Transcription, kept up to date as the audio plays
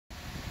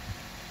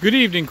Good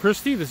evening,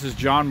 Christy. This is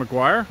John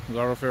McGuire with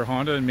Auto Fair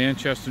Honda in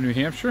Manchester, New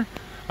Hampshire.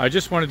 I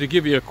just wanted to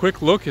give you a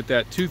quick look at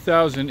that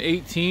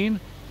 2018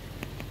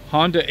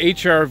 Honda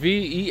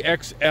Hrv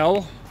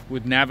EXL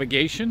with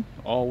navigation,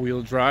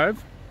 all-wheel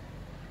drive.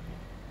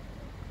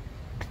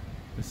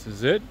 This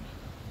is it.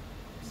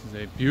 This is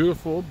a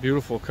beautiful,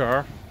 beautiful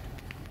car.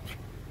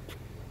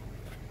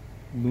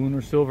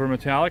 Lunar silver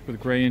metallic with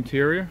gray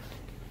interior.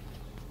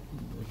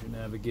 There's your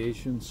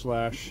navigation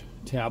slash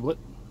tablet.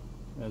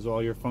 Has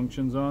all your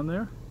functions on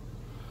there.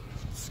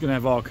 It's going to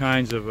have all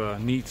kinds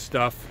of neat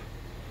stuff.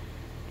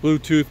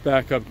 Bluetooth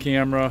backup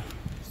camera,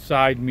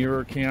 side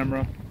mirror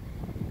camera,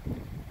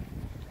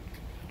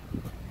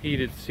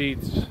 heated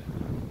seats.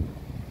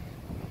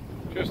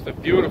 Just a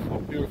beautiful,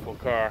 beautiful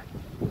car.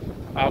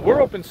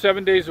 We're open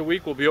 7 days a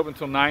week. We'll be open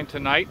until 9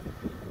 tonight,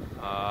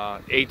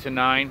 8 to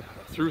 9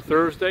 through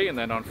Thursday, and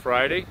then on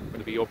Friday we're going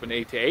to be open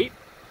 8 to 8.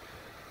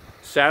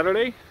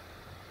 Saturday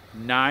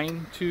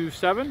 9 to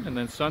 7, and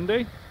then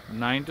Sunday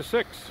 9 to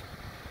 6.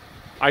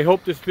 I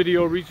hope this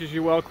video reaches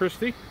you well,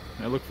 Christy.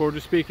 I look forward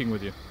to speaking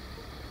with you.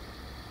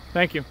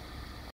 Thank you.